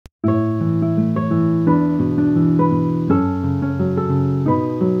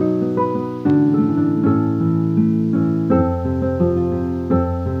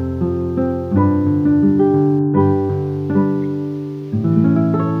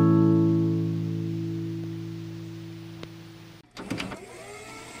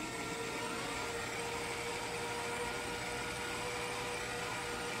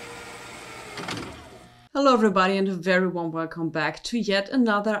Hello everybody and a very warm welcome back to yet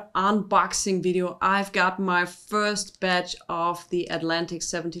another unboxing video. I've got my first batch of the Atlantic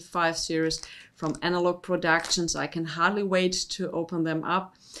 75 series from Analog Productions. I can hardly wait to open them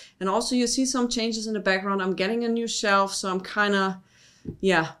up. And also you see some changes in the background. I'm getting a new shelf, so I'm kind of,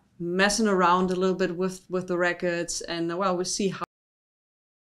 messing around a little bit with the records, and well, we'll see how.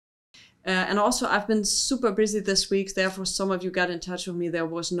 And also I've been super busy this week, therefore some of you got in touch with me. There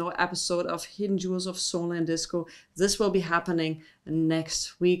was no episode of Hidden Jewels of Soul and Disco. This will be happening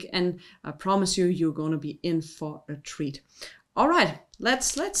next week, and I promise you, you're going to be in for a treat. All right,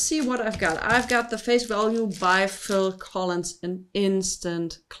 let's see what I've got. I've got the Face Value by Phil Collins, an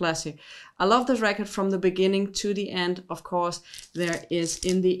instant classic. I love this record from the beginning to the end. Of course, there is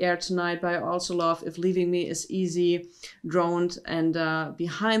In the Air Tonight, but I also love If Leaving Me Is Easy, Droned, and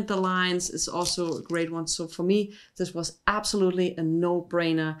Behind the Lines is also a great one. So for me, this was absolutely a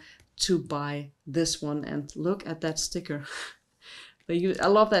no-brainer to buy this one. And look at that sticker. I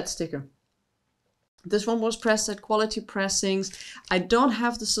love that sticker. This one was pressed at Quality Pressings. I don't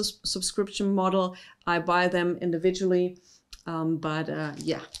have the subscription model. I buy them individually.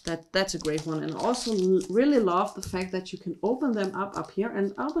 Yeah, that's a great one. And also really love the fact that you can open them up here.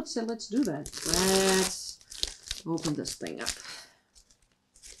 And I would say let's do that. Let's open this thing up.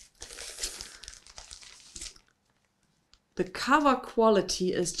 The cover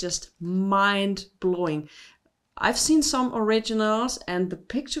quality is just mind-blowing. I've seen some originals, and the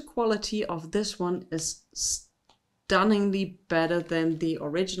picture quality of this one is stunningly better than the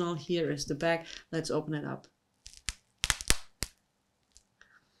original. Here is the back. Let's open it up.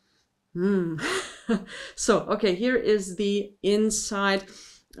 So, okay, here is the inside.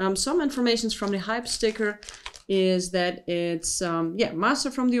 Some information from the hype sticker is that it's,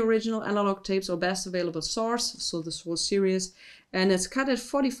 mastered from the original analog tapes or best available source. So this whole series. And it's cut at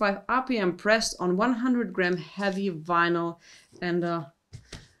 45 RPM, pressed on 100 gram heavy vinyl. And I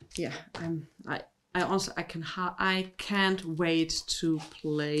honestly, I can't wait to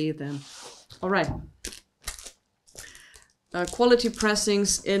play them. All right. Quality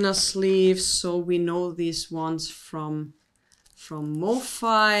Pressings, inner sleeve. So we know these ones from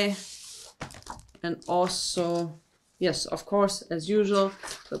MoFi. And also, yes, of course, as usual,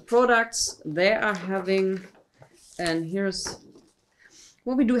 the products they are having. And here's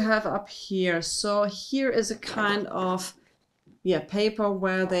what we do have up here. So here is a kind of paper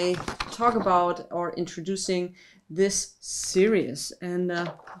where they talk about or introducing this series. And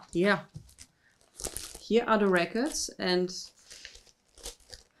here are the records. And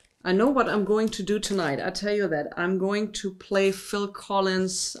I know what I'm going to do tonight. I tell you that. I'm going to play Phil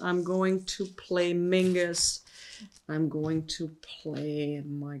Collins. I'm going to play Mingus. I'm going to play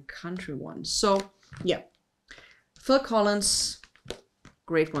my country one. So yeah, Phil Collins.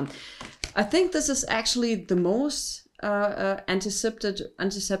 Great one. I think this is actually the most anticipated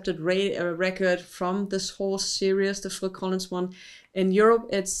record from this whole series, the Phil Collins one. In Europe,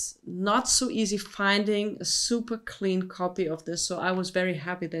 it's not so easy finding a super clean copy of this, so I was very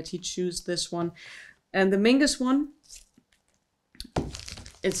happy that he chose this one. And the Mingus one,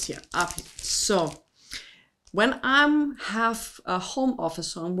 it's here, up here. So when I have a home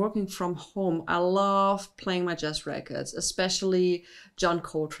office, so I'm working from home, I love playing my jazz records, especially John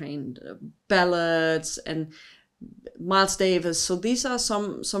Coltrane, ballads, and Miles Davis. So these are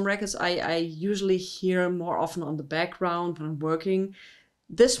some records I usually hear more often on the background when I'm working.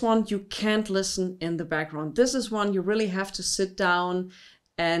 This one you can't listen in the background. This is one you really have to sit down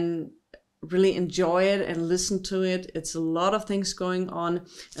and really enjoy it and listen to it. It's a lot of things going on,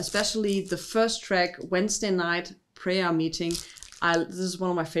 especially the first track, Wednesday Night Prayer Meeting. This is one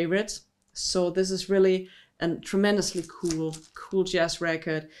of my favorites. So this is really a tremendously cool jazz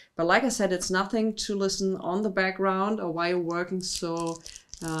record. But like I said, it's nothing to listen on the background or while you're working. So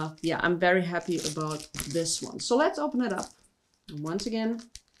yeah, I'm very happy about this one. So let's open it up. And once again,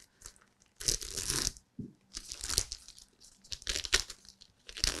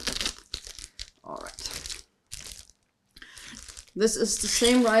 this is the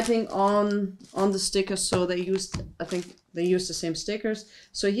same writing on the sticker, so they used, I think they used the same stickers.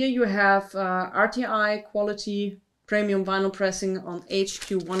 So here you have RTI quality premium vinyl pressing on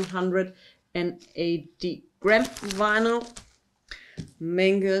HQ 100 and 80 gram vinyl.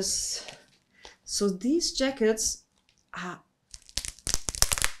 Mingus. So these jackets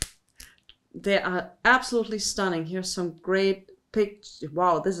they are absolutely stunning. Here's some great pictures.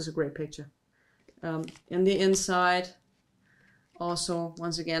 Wow, this is a great picture. In the inside. Also,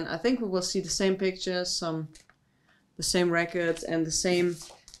 once again, I think we will see the same pictures, the same records, and the same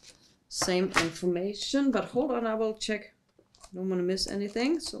information. But hold on, I will check. I don't want to miss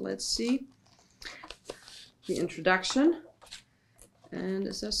anything. So let's see. the introduction. And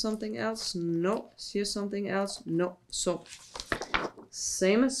is there something else? No. Is here something else? No. So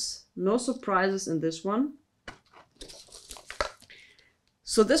same as, no surprises in this one.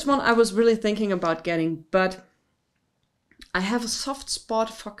 So this one I was really thinking about getting, but I have a soft spot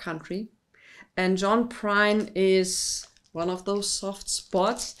for country, and John Prine is one of those soft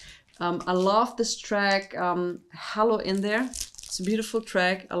spots. I love this track, Hello in There. It's a beautiful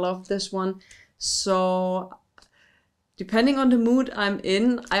track. I love this one. So depending on the mood I'm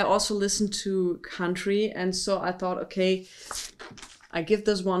in, I also listen to country, and so I thought, okay, I give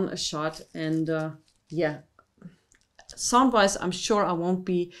this one a shot, and yeah, sound-wise, I'm sure I won't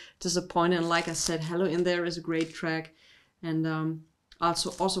be disappointed. And like I said, Hello in There is a great track, and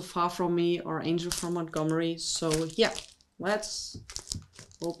also Far From Me or Angel from Montgomery. So yeah, let's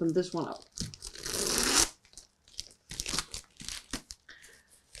open this one up.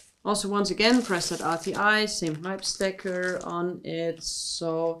 Also, once again, press that RTI, same hype sticker on it.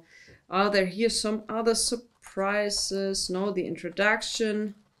 So are there here some other surprises? No, the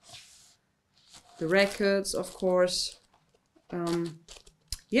introduction, the records, of course.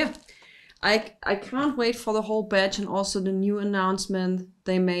 Yeah, I can't wait for the whole batch, and also the new announcement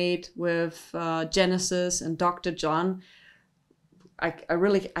they made with Genesis and Dr. John. I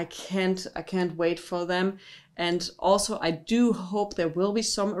can't wait for them. And also I do hope there will be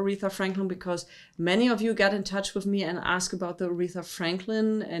some Aretha Franklin, because many of you got in touch with me and asked about the Aretha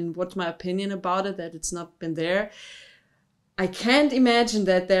Franklin and what's my opinion about it, that it's not been there. I can't imagine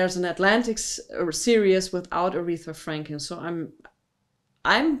that there's an Atlantic series without Aretha Franklin. So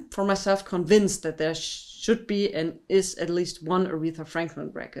I'm for myself convinced that there should be and is at least one Aretha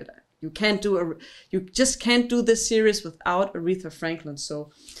Franklin record. You just can't do this series without Aretha Franklin. So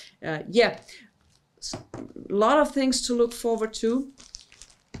yeah, a lot of things to look forward to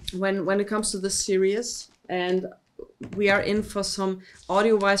when it comes to this series, and we are in for some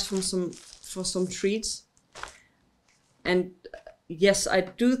audio-wise for some treats. And yes, I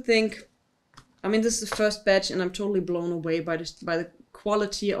do think, I mean, this is the first batch, and I'm totally blown away by the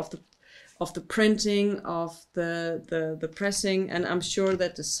quality of the printing, of the pressing, and I'm sure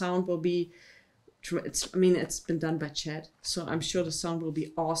that the sound will be, it's been done by Chad, so I'm sure the sound will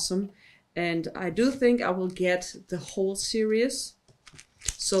be awesome. And I do think I will get the whole series.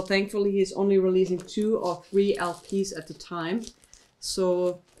 So thankfully he's only releasing 2 or 3 LPs at a time.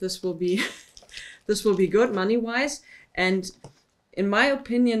 So this will be this will be good money-wise. And in my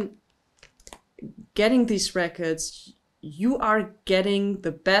opinion, getting these records, you are getting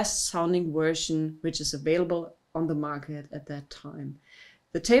the best sounding version which is available on the market at that time.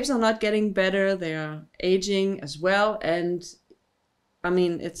 The tapes are not getting better, they are aging as well, and I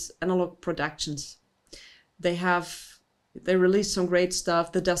mean, it's Analog Productions. They released some great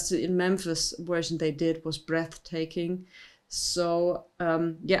stuff. The Dusty in Memphis version they did was breathtaking. So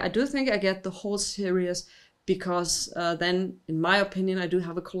yeah, I do think I get the whole series, because then, in my opinion, I do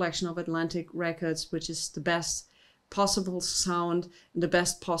have a collection of Atlantic records, which is the best possible sound and the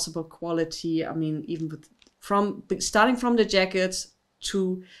best possible quality. I mean, even starting from the jackets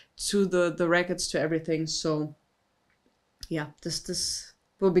to the records, to everything. So yeah, this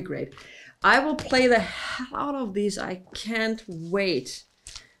will be great. I will play the hell out of these. I can't wait.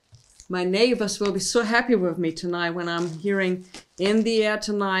 My neighbors will be so happy with me tonight when I'm hearing In the Air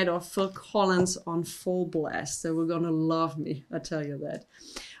Tonight or Phil Collins on full blast. They were gonna love me, I tell you that.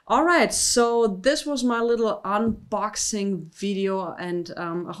 All right, so this was my little unboxing video, and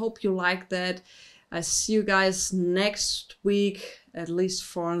I hope you liked that. I see you guys next week, at least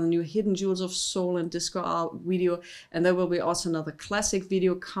for the new Hidden Jewels of Soul and Disco video, and there will be also another classic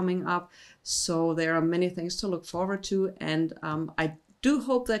video coming up. So there are many things to look forward to, and I do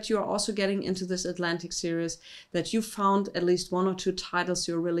hope that you are also getting into this Atlantic series, that you found at least 1 or 2 titles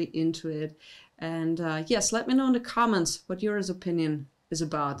you're really into it. And yes, let me know in the comments what your opinion is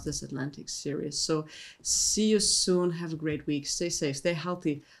about this Atlantic series. So see you soon. Have a great week. Stay safe, stay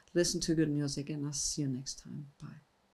healthy, listen to good music, and I'll see you next time. Bye.